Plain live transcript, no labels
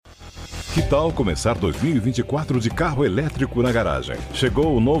Que tal começar 2024 de carro elétrico na garagem?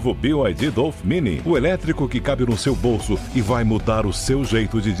 Chegou o novo BYD Dolph Mini, o elétrico que cabe no seu bolso e vai mudar o seu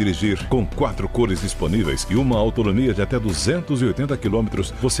jeito de dirigir. Com 4 cores disponíveis e uma autonomia de até 280 km,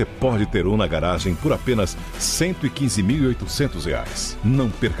 você pode ter um na garagem por apenas R$ 115.800. Não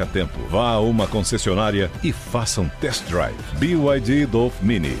perca tempo. Vá a uma concessionária e faça um test drive. BYD Dolph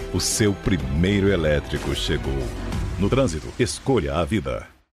Mini, o seu primeiro elétrico chegou. No trânsito, escolha a vida.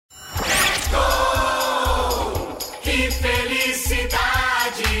 Gol! Que felicidade!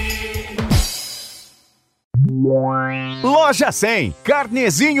 Loja 100.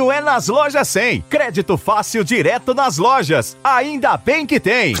 Carnezinho é nas lojas 100. Crédito fácil direto nas lojas. Ainda bem que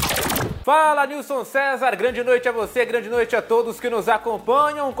tem. Fala, Nilson César, grande noite a você, grande noite a todos que nos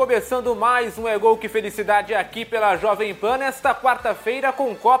acompanham, começando mais um Gol Que Felicidade aqui pela Jovem Pan, nesta quarta-feira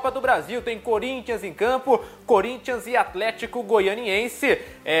com Copa do Brasil, tem Corinthians em campo, Corinthians e Atlético Goianiense,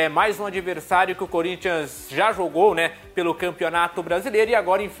 mais um adversário que o Corinthians já jogou, né, pelo Campeonato Brasileiro e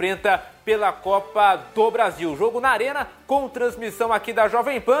agora enfrenta pela Copa do Brasil. Jogo na Arena, com transmissão aqui da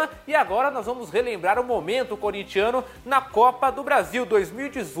Jovem Pan. E agora nós vamos relembrar o momento corintiano na Copa do Brasil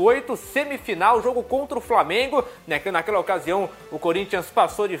 2018, semifinal, jogo contra o Flamengo. Naquela ocasião o Corinthians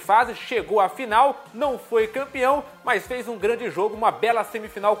passou de fase, chegou à final, não foi campeão, mas fez um grande jogo, uma bela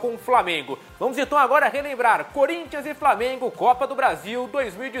semifinal com o Flamengo. Vamos então agora relembrar Corinthians e Flamengo, Copa do Brasil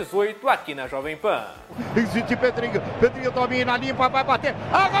 2018, aqui na Jovem Pan. Existe Pedrinho domina, limpa, vai bater,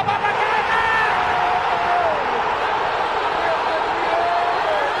 agora vai bater!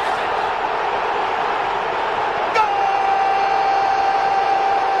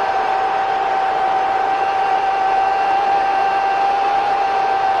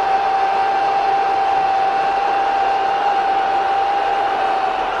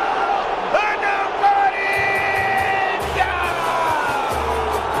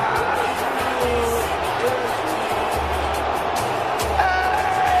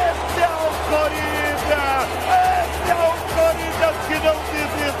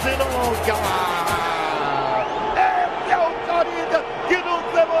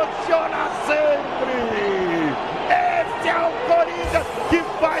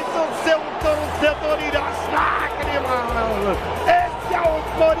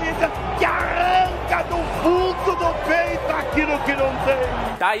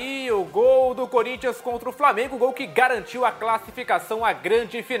 Tá aí o gol do Corinthians contra o Flamengo, gol que garantiu a classificação à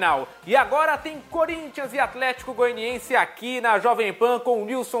grande final. E agora tem Corinthians e Atlético Goianiense aqui na Jovem Pan com o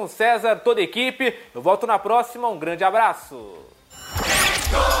Nilson César, toda a equipe. Eu volto na próxima, um grande abraço.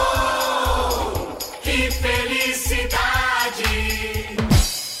 Gol! Que felicidade!